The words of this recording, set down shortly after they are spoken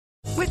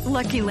With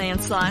Lucky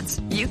Land Slots,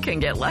 you can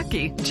get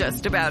lucky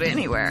just about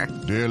anywhere.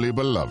 Dearly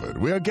beloved,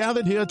 we are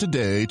gathered here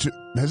today to...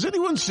 Has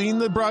anyone seen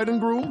the bride and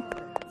groom?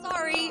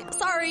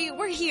 Sorry,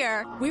 we're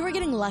here. We were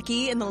getting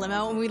lucky in the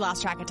limo and we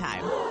lost track of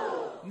time.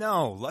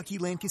 No, Lucky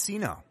Land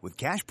Casino, with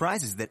cash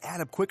prizes that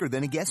add up quicker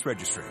than a guest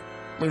registry.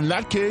 In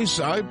that case,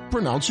 I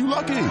pronounce you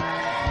lucky.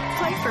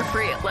 Play for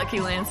free at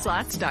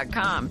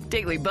LuckyLandSlots.com.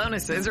 Daily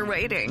bonuses are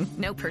waiting.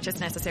 No purchase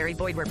necessary.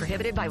 Void where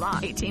prohibited by law.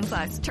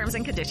 18+. Terms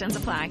and conditions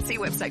apply. See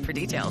website for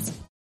details.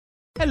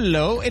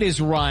 Hello, it is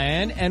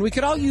Ryan, and we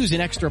could all use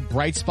an extra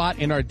bright spot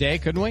in our day,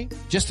 couldn't we?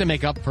 Just to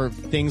make up for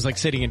things like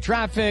sitting in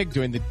traffic,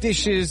 doing the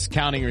dishes,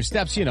 counting your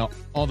steps, you know,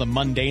 all the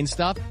mundane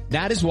stuff.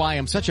 That is why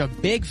I'm such a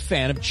big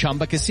fan of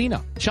Chumba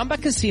Casino. Chumba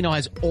Casino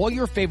has all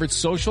your favorite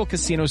social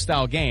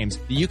casino-style games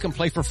that you can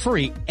play for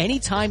free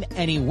anytime,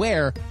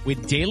 anywhere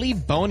with daily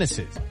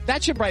bonuses.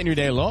 That should brighten your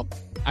day a little.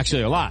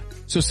 Actually, a lot.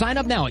 So sign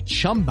up now at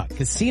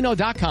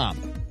ChumbaCasino.com.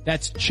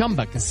 That's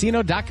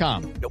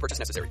ChumbaCasino.com. No purchase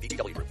necessary.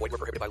 VGW Group. Void where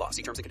prohibited by law.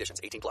 See terms and conditions.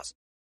 18+.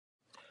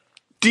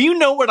 Do you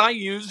know what I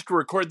use to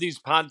record these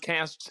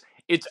podcasts?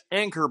 It's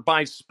Anchor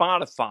by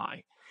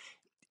Spotify.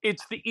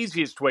 It's the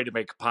easiest way to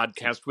make a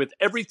podcast with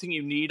everything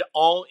you need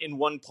all in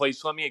one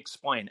place. Let me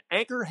explain.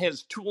 Anchor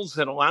has tools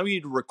that allow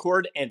you to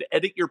record and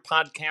edit your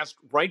podcast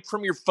right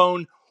from your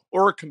phone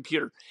or a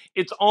computer.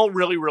 It's all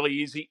really, really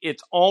easy.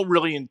 It's all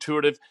really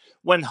intuitive.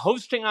 When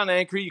hosting on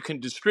Anchor, you can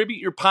distribute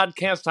your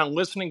podcast on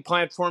listening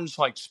platforms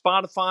like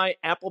Spotify,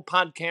 Apple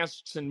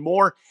Podcasts, and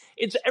more.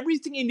 It's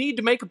everything you need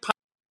to make a podcast.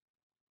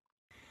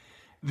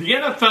 The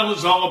NFL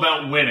is all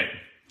about winning.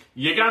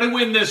 You got to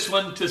win this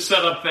one to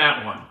set up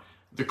that one.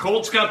 The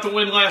Colts got the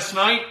win last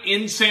night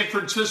in San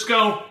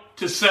Francisco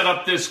to set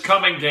up this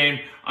coming game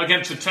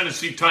against the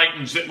Tennessee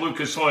Titans at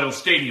Lucas Oil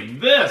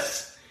Stadium.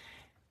 This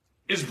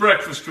is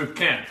Breakfast with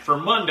Kent for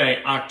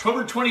Monday,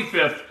 October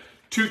 25th,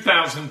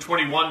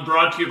 2021,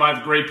 brought to you by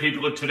the great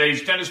people at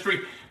Today's Dentistry.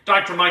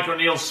 Dr. Mike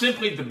O'Neill,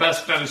 simply the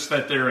best dentist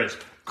that there is.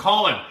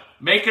 Call him.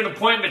 Make an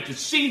appointment to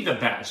see the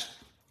best.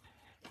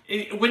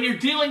 When you're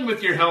dealing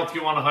with your health,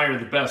 you want to hire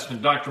the best,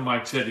 and Dr.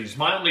 Mike said he's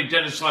my only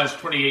dentist last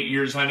 28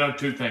 years. I know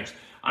two things.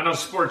 I know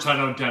sports, I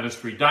know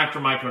dentistry.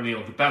 Dr. Mike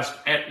O'Neill, the best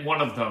at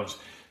one of those.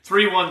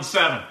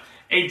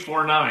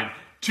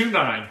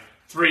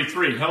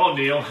 317-849-2933. Hello,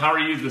 Neil. How are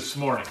you this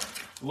morning?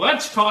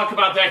 Let's talk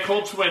about that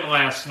Colts win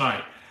last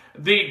night.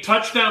 The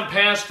touchdown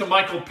pass to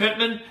Michael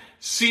Pittman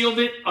sealed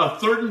it, a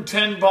 3rd and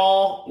 10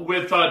 ball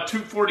with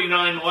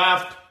 2:49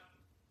 left.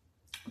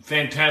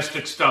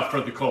 Fantastic stuff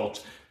for the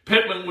Colts.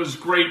 Pittman was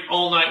great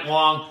all night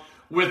long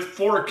with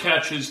 4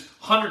 catches,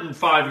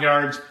 105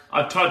 yards,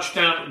 a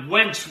touchdown.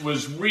 Wentz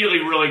was really,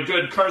 really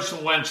good.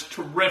 Carson Wentz,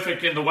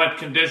 terrific in the wet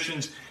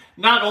conditions.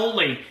 Not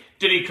only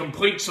did he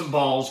complete some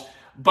balls,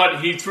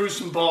 but he threw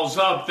some balls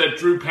up that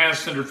drew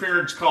pass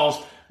interference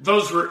calls.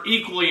 Those were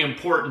equally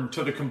important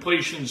to the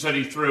completions that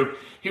he threw.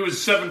 He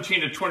was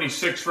 17 of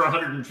 26 for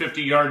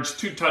 150 yards,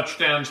 2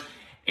 touchdowns,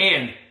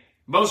 and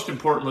most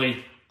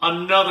importantly,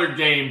 another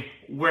game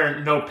where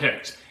no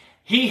picks.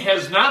 He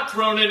has not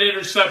thrown an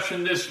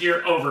interception this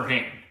year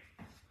overhand.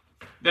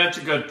 That's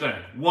a good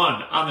thing.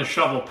 1 on the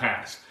shovel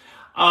pass.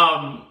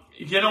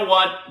 You know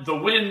what? The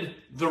wind,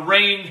 the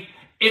rain,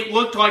 it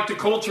looked like the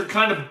Colts are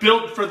kind of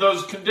built for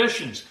those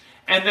conditions.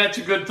 And that's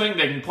a good thing.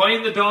 They can play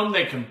in the dome.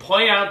 They can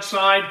play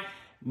outside.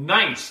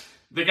 Nice.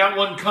 They got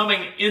one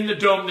coming in the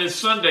dome this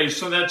Sunday,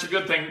 so that's a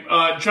good thing.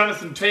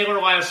 Jonathan Taylor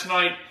last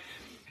night,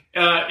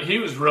 he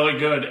was really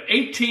good.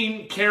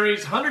 18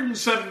 carries,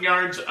 107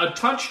 yards, a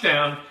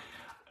touchdown.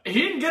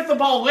 He didn't get the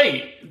ball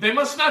late. They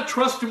must not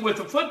trust him with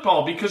the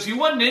football because he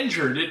wasn't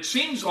injured. It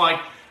seems like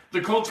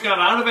the Colts got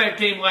out of that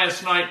game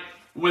last night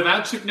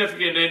without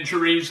significant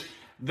injuries.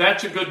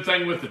 That's a good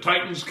thing with the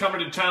Titans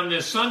coming to town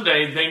this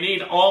Sunday. They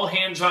need all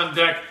hands on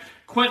deck.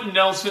 Quentin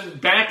Nelson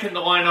back in the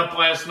lineup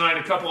last night,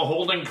 a couple of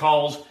holding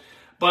calls.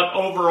 But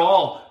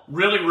overall,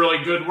 really,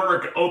 really good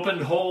work.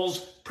 Opened holes,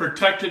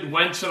 protected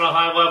Wentz at a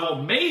high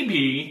level.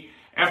 Maybe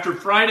after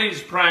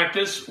Friday's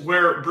practice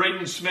where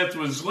Braden Smith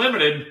was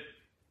limited,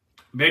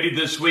 maybe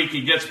this week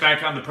he gets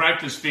back on the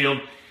practice field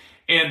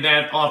and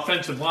that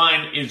offensive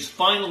line is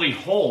finally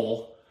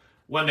whole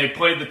when they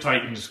play the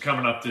Titans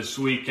coming up this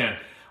weekend.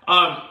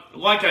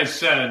 Like I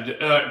said,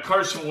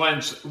 Carson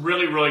Wentz,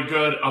 really, really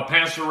good. A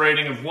passer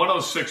rating of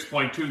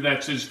 106.2.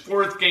 That's his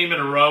 4th game in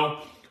a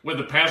row with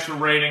a passer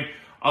rating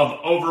of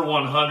over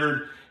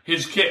 100.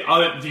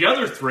 The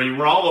other 3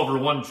 were all over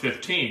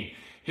 115.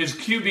 His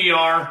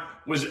QBR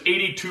was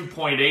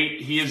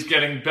 82.8. He is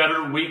getting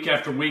better week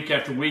after week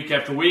after week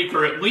after week,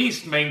 or at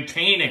least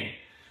maintaining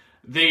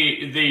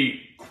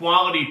the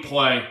quality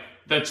play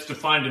that's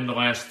defined in the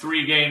last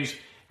 3 games.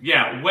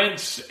 Yeah,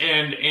 Wentz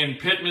and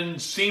Pittman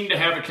seem to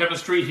have a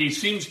chemistry. He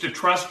seems to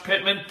trust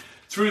Pittman.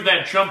 Threw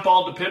that jump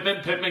ball to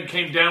Pittman. Pittman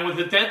came down with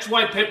it. That's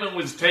why Pittman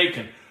was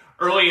taken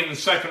early in the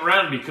 2nd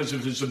round, because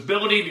of his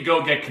ability to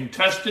go get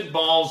contested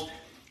balls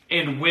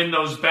and win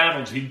those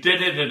battles. He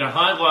did it at a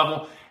high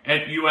level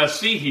at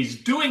USC. He's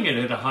doing it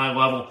at a high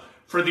level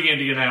for the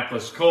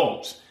Indianapolis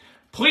Colts.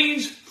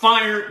 Please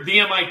fire the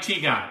MIT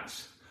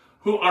guys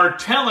who are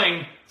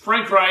telling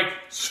Frank Reich,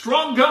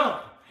 strong go.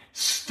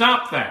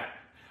 Stop that.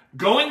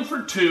 Going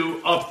for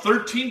 2 up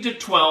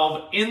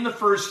 13-12 in the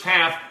first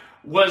half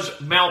was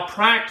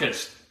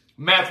malpractice.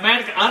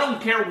 Mathematically, I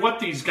don't care what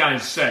these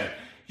guys say.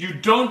 You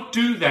don't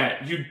do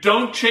that. You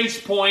don't chase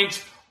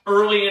points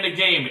early in a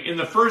game. In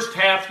the first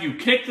half, you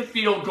kick the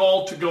field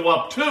goal to go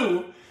up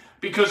 2,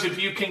 because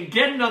if you can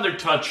get another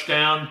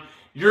touchdown,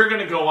 you're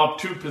going to go up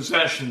 2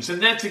 possessions.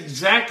 And that's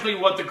exactly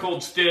what the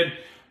Colts did,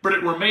 but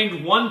it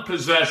remained 1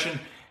 possession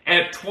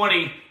at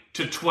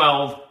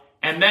 20-12,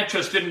 and that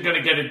just isn't going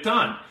to get it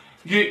done.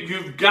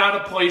 You've got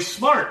to play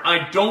smart.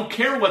 I don't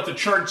care what the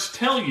charts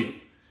tell you.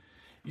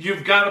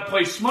 You've got to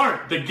play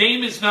smart. The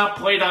game is not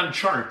played on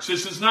charts.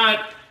 This is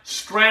not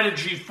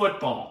strategy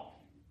football.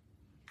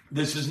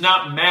 This is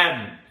not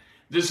Madden.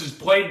 This is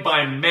played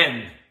by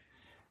men,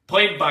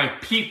 played by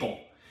people.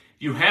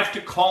 You have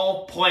to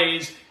call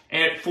plays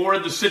for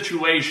the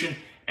situation,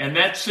 and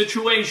that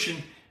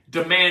situation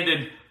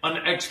demanded an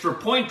extra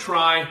point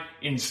try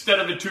instead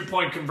of a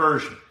 2-point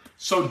conversion.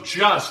 So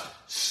just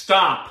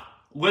stop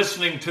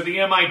listening to the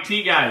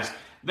MIT guys.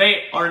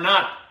 They are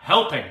not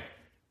helping.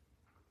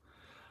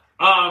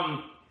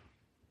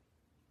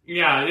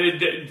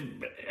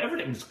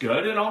 Everything's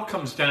good. It all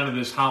comes down to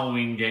this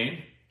Halloween game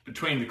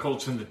between the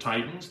Colts and the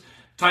Titans.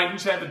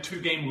 Titans have a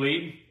 2-game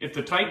lead. If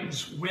the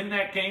Titans win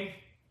that game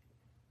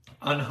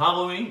on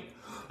Halloween,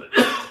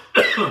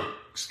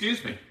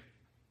 excuse me,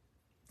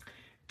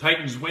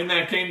 Titans win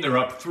that game, they're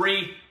up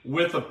 3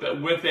 with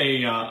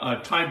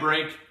a tie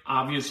break,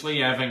 obviously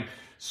having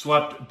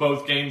swept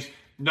both games.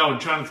 No,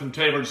 Jonathan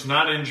Taylor's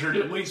not injured.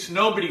 At least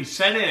nobody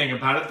said anything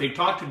about it. They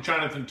talked to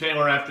Jonathan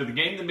Taylor after the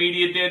game. The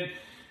media did.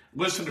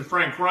 Listen to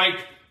Frank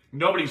Reich.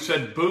 Nobody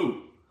said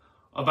boo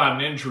about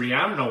an injury.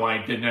 I don't know why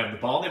he didn't have the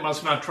ball. They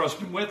must not trust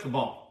him with the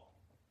ball.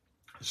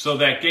 So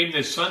that game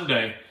this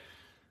Sunday,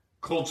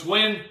 Colts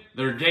win.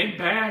 Their game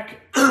back,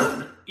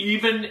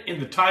 even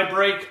in the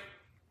tiebreak.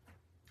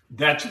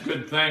 That's a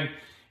good thing.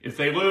 If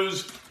they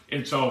lose,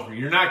 it's over.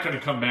 You're not going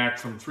to come back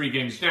from 3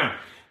 games down.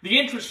 The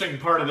interesting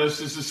part of this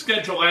is the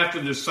schedule after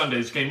this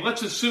Sunday's game.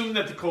 Let's assume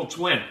that the Colts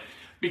win,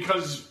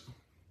 because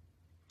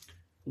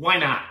why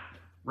not,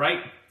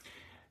 right?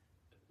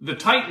 The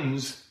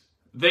Titans,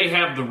 they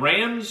have the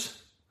Rams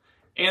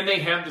and they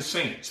have the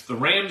Saints. The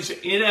Rams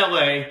in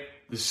LA,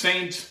 the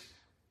Saints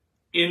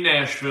in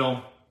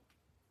Nashville.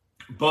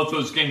 Both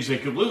those games they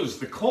could lose.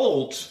 The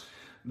Colts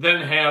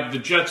then have the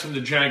Jets and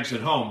the Jags at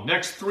home.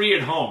 Next 3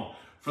 at home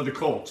for the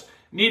Colts.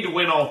 Need to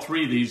win all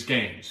 3 of these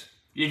games.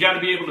 You got to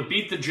be able to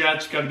beat the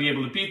Jets, got to be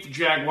able to beat the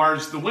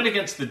Jaguars. The win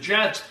against the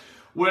Jets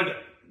would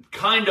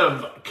kind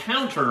of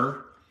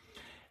counter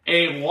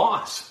a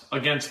loss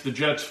against the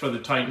Jets for the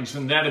Titans,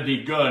 and that'd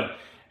be good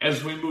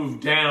as we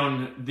move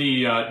down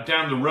the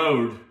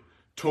road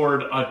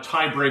toward a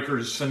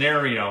tiebreaker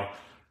scenario.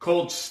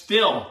 Colts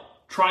still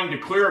trying to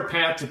clear a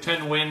path to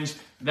 10 wins.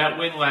 That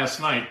win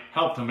last night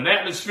helped them. An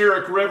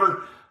atmospheric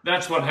river,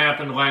 that's what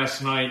happened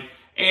last night.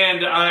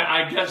 And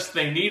I guess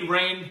they need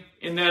rain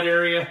in that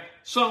area.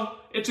 So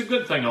it's a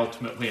good thing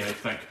ultimately, I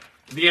think.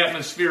 The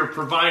atmosphere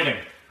providing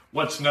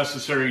what's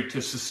necessary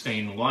to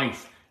sustain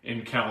life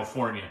in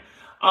California.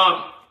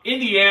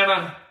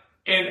 Indiana,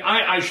 and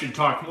I should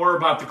talk more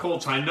about the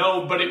Colts, I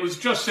know, but it was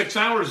just 6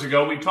 hours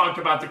ago we talked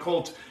about the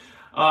Colts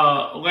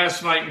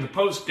last night in the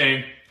post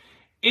game.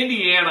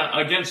 Indiana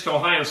against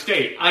Ohio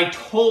State. I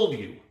told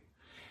you,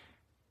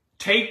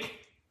 take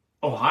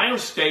Ohio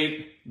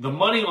State. The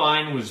money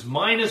line was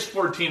minus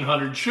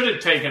 1,400. Should have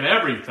taken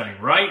everything,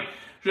 right?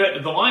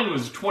 The line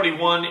was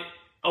 21.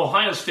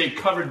 Ohio State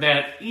covered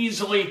that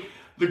easily.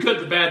 The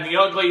good, the bad, and the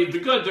ugly. The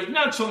good, they're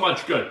not so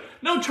much good.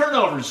 No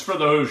turnovers for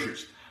the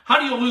Hoosiers. How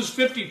do you lose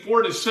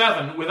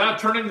 54-7 without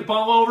turning the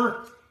ball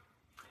over?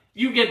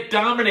 You get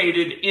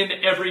dominated in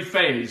every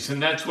phase,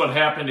 and that's what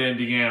happened to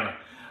Indiana.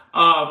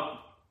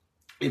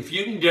 If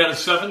you can get a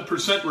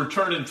 7%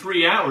 return in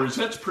 3 hours,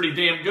 that's pretty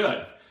damn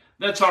good.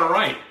 That's all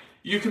right.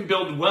 You can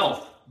build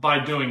wealth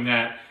by doing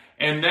that,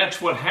 and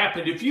that's what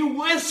happened. If you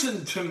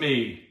listen to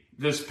me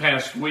this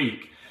past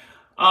week,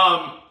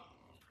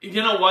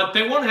 you know what?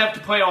 They won't have to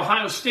play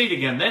Ohio State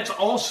again. That's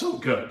also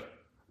good,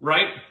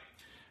 right?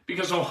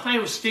 Because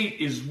Ohio State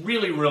is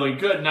really, really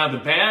good. Now, the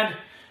bad,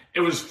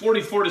 it was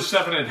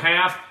 44-7 at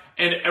half,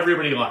 and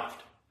everybody left.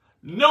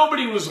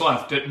 Nobody was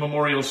left at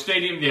Memorial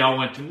Stadium. They all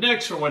went to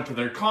Knicks or went to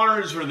their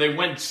cars or they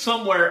went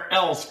somewhere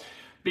else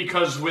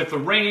because with the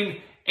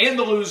rain and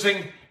the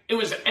losing, it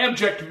was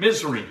abject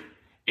misery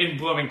in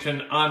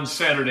Bloomington on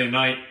Saturday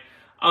night.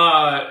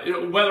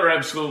 Weather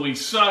absolutely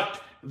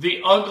sucked.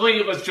 The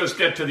ugly, let's just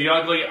get to the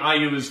ugly.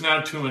 IU is now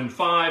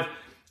 2-5.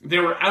 They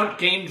were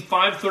outgained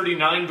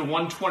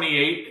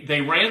 539-128.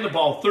 They ran the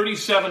ball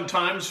 37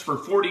 times for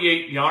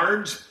 48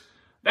 yards.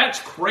 That's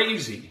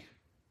crazy.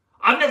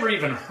 I've never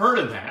even heard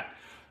of that.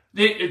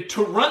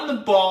 To run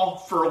the ball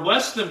for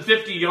less than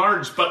 50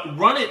 yards, but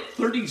run it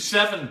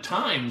 37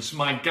 times,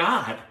 my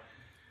God.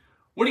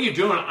 What are you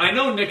doing? I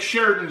know Nick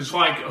Sheridan's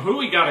like, who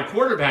we got a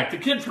quarterback? The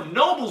kid from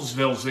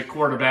Noblesville's at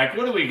quarterback.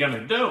 What are we going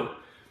to do?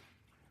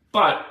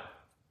 But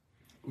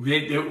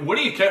What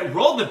do you care?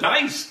 Roll the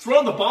dice.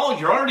 Throw the ball.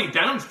 You're already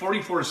down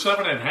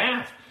 44-7 at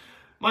half.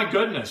 My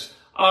goodness.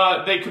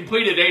 They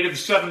completed 8 of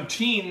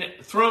 17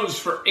 throws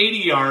for 80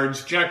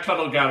 yards. Jack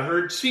Tuttle got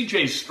hurt.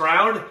 C.J.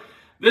 Stroud,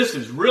 this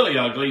is really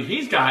ugly.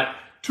 He's got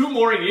 2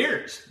 more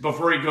years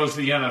before he goes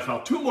to the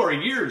NFL. 2 more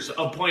years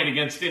of playing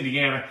against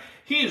Indiana.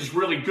 He is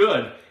really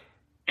good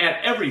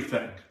at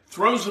everything.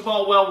 Throws the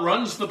ball well,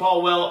 runs the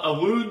ball well,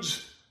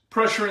 eludes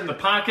pressure in the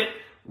pocket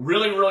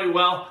really, really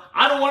well.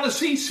 I don't want to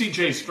see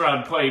C.J.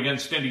 Stroud play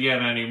against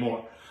Indiana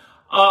anymore.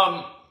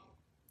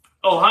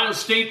 Ohio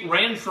State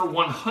ran for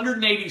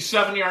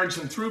 187 yards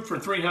and threw for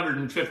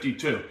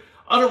 352.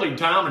 Utterly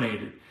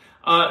dominated.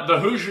 The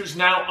Hoosiers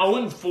now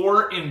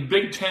 0-4 in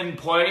Big Ten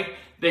play.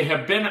 They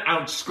have been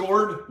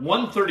outscored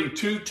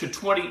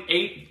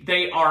 132-28.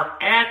 They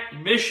are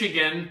at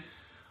Michigan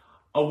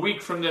a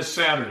week from this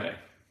Saturday.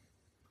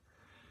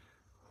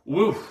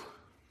 Woo.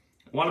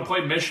 Want to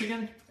play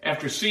Michigan?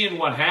 After seeing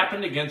what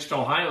happened against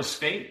Ohio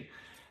State,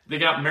 they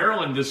got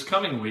Maryland this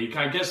coming week.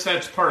 I guess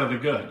that's part of the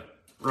good,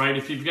 right?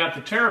 If you've got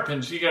the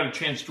Terrapins, you got a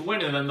chance to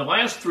win. And then the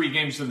last 3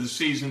 games of the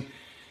season,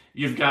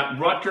 you've got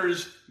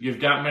Rutgers,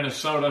 you've got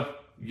Minnesota,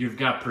 you've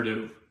got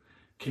Purdue.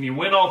 Can you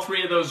win all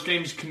 3 of those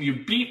games? Can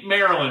you beat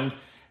Maryland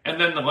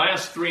and then the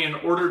last 3 in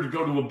order to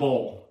go to a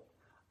bowl?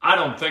 I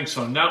don't think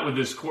so, not with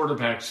this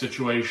quarterback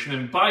situation.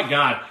 And by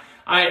God,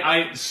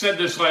 I said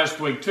this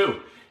last week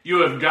too.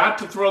 You have got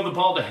to throw the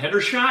ball to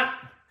Hendershot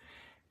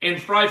and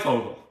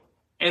Freifogel.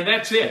 And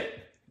that's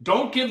it.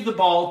 Don't give the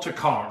ball to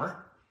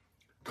Carr.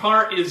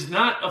 Carr is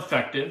not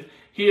effective.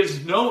 He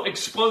has no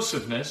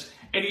explosiveness,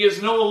 and he has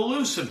no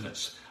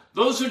elusiveness.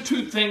 Those are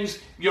 2 things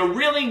you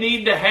really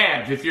need to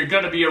have if you're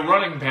going to be a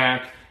running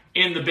back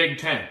in the Big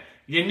Ten.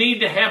 You need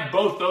to have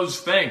both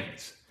those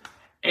things.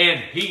 And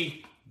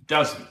he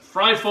doesn't.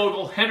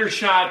 Freifogel,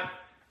 Hendershot,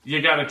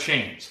 you got a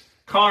chance.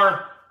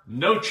 Carr,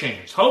 no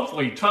chance.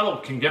 Hopefully Tuttle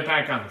can get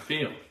back on the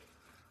field.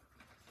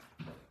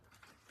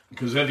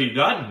 Because if he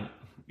doesn't,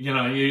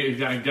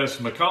 I guess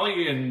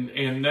McCulley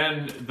and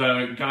then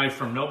the guy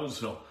from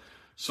Noblesville.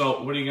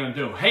 So what are you going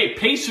to do? Hey,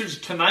 Pacers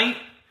tonight,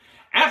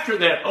 after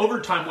that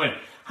overtime win.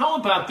 How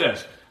about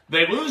this?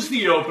 They lose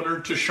the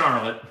opener to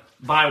Charlotte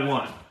by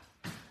 1.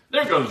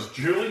 There goes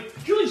Julie.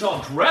 Julie's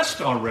all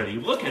dressed already.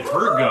 Look at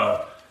her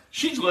go.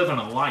 She's living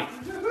a life.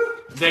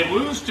 They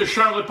lose to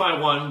Charlotte by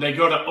 1. They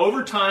go to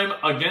overtime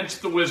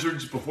against the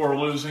Wizards before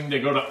losing. They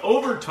go to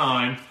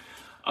overtime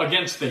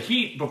against the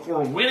Heat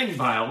before winning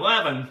by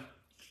 11.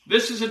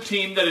 This is a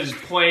team that has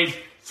played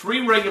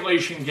 3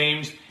 regulation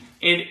games,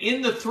 and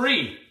in the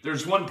 3,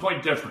 there's 1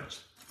 point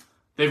difference.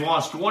 They've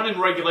lost 1 in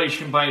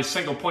regulation by a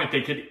single point.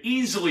 They could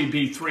easily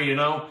be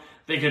 3-0.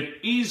 They could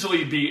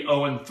easily be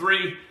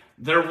 0-3.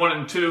 They're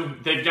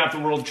 1-2. They've got the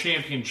world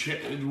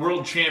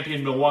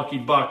champion Milwaukee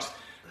Bucks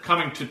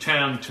coming to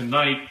town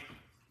tonight.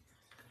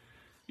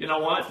 You know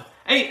what?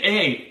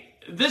 Hey,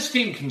 this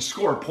team can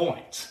score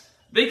points.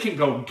 They can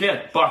go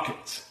get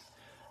buckets.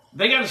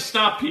 They got to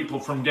stop people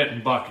from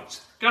getting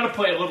buckets. Got to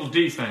play a little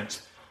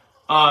defense.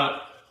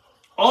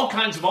 All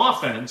kinds of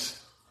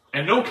offense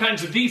and no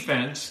kinds of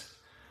defense,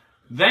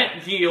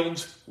 that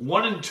yields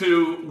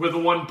 1-2 with a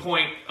 1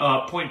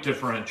 point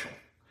differential.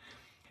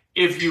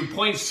 If you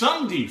play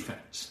some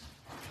defense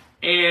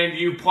and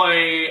you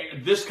play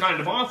this kind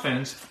of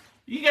offense,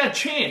 you got a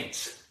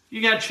chance.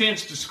 You got a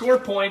chance to score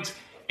points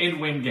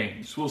and win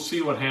games. We'll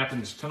see what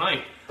happens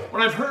tonight.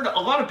 When I've heard a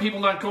lot of people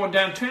not going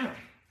downtown,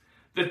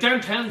 that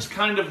downtown's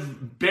kind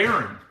of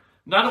barren.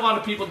 Not a lot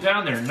of people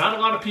down there. Not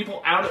a lot of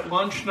people out at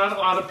lunch. Not a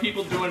lot of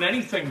people doing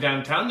anything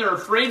downtown. They're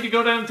afraid to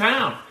go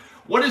downtown.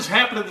 What has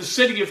happened to the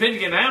city of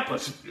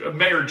Indianapolis,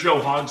 Mayor Joe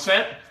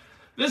Hogsett?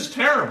 This is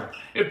terrible.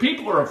 If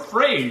people are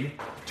afraid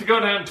to go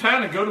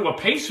downtown and go to a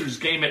Pacers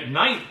game at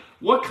night,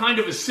 what kind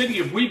of a city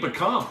have we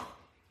become?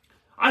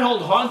 I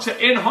hold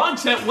Hogsett. And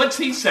Hogsett, what's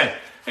he say?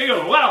 He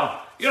goes,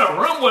 well,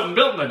 Rome wasn't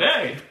built in a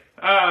day.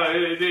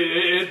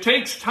 It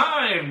takes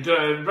time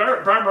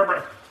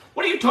to...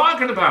 What are you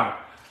talking about?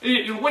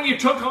 When you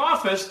took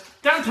office,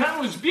 downtown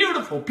was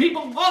beautiful.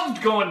 People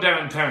loved going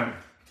downtown.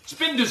 It's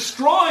been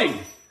destroyed.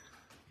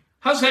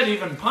 How's that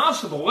even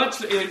possible?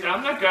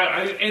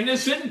 And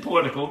this isn't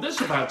political. This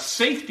is about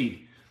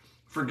safety,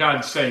 for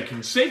God's sake.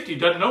 And safety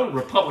doesn't know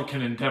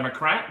Republican and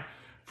Democrat,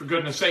 for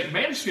goodness sake.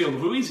 Mansfield,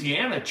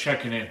 Louisiana,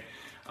 checking in.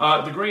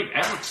 The great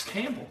Alex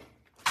Campbell.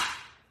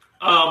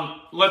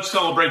 Let's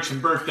celebrate some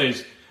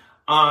birthdays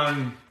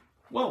on,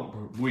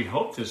 we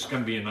hope this is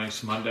going to be a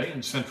nice Monday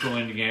in central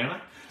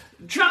Indiana.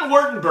 John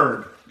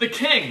Wartenberg, the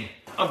king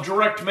of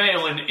direct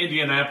mail in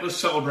Indianapolis,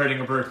 celebrating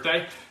a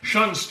birthday.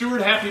 Sean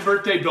Stewart, happy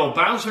birthday. Bill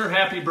Bowser,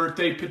 happy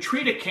birthday.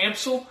 Patrita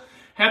Campsell,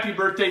 happy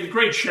birthday. The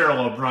great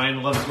Cheryl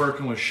O'Brien, loved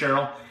working with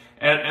Cheryl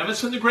at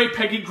Emerson. The great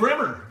Peggy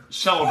Grimmer,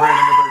 celebrating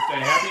a birthday.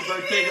 Happy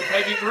birthday to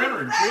Peggy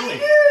Grimmer.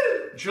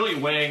 Julie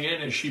weighing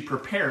in as she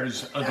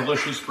prepares a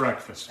delicious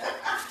breakfast.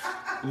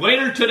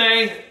 Later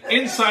today,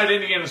 Inside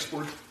Indiana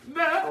Sports,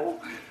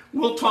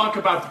 we'll talk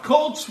about the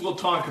Colts. We'll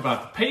talk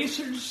about the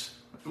Pacers.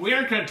 We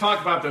aren't going to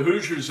talk about the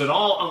Hoosiers at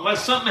all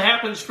unless something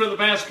happens for the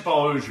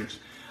basketball Hoosiers.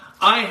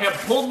 I have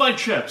pulled my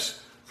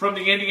chips from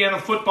the Indiana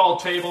football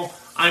table.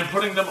 I'm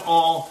putting them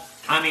all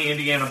on the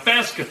Indiana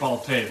basketball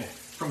table.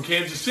 From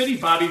Kansas City,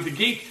 Bobby the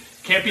Geek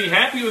can't be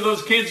happy with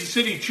those Kansas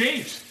City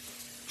Chiefs.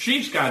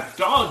 Chiefs got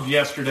dogged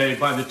yesterday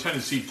by the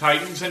Tennessee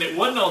Titans, and it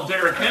wasn't all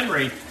Derrick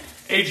Henry.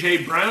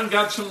 A.J. Brown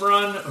got some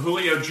run.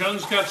 Julio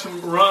Jones got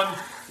some run.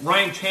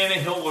 Ryan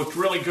Tannehill looked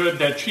really good.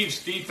 That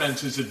Chiefs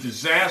defense is a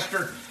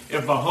disaster.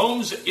 If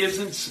Mahomes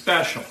isn't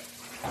special,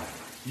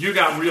 you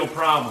got real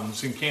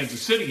problems in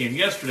Kansas City. And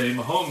yesterday,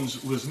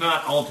 Mahomes was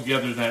not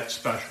altogether that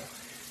special.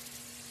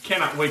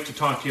 Cannot wait to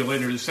talk to you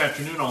later this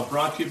afternoon. All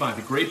brought to you by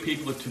the great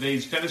people at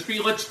Today's Dentistry.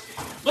 Let's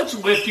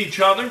lift each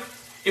other.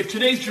 If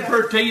today's your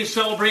birthday, you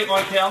celebrate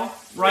like hell,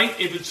 right?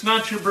 If it's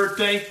not your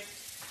birthday,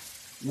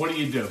 what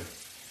do?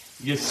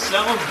 You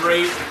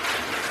celebrate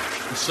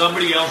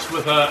somebody else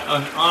with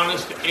an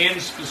honest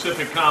and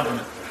specific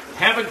compliment.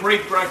 Have a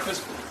great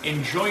breakfast.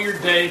 Enjoy your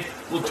day.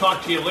 We'll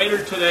talk to you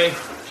later today.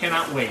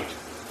 Cannot wait.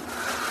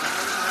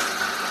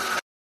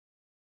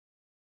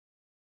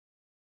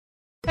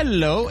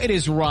 Hello, it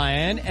is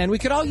Ryan, and we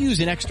could all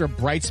use an extra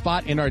bright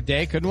spot in our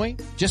day, couldn't we?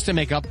 Just to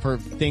make up for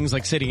things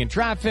like sitting in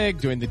traffic,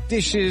 doing the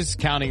dishes,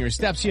 counting your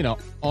steps,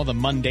 all the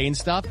mundane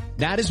stuff.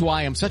 That is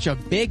why I'm such a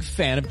big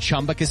fan of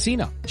Chumba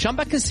Casino.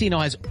 Chumba Casino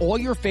has all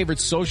your favorite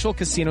social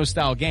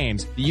casino-style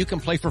games that you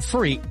can play for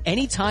free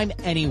anytime,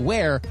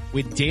 anywhere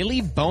with daily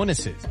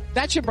bonuses.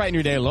 That should brighten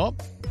your day a little.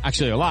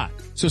 Actually, a lot.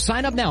 So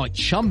sign up now at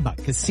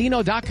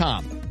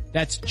ChumbaCasino.com.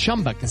 That's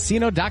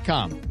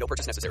ChumbaCasino.com. No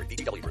purchase necessary.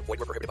 VGW Group. Void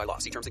where prohibited by law.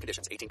 See terms and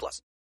conditions.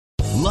 18+.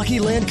 Lucky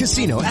Land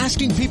Casino,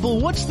 asking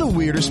people, what's the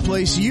weirdest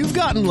place you've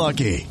gotten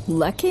lucky?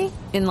 Lucky?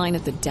 In line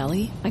at the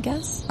deli, I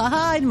guess?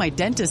 Aha, in my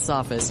dentist's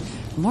office.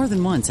 More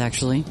than once,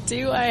 actually.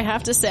 Do I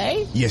have to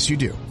say? Yes, you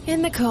do.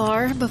 In the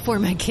car before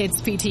my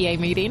kids' PTA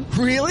meeting.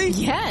 Really?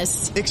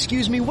 Yes.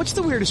 Excuse me, what's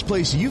the weirdest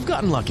place you've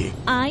gotten lucky?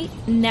 I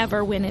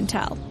never win and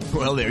tell.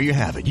 Well, there you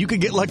have it. You can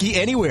get lucky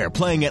anywhere,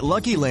 playing at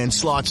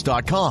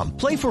LuckyLandSlots.com.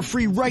 Play for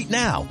free right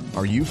now.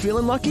 Are you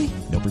feeling lucky?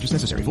 No purchase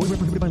necessary. Void where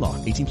prohibited by law.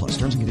 18+.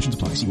 Terms and conditions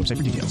apply. See website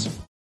for details.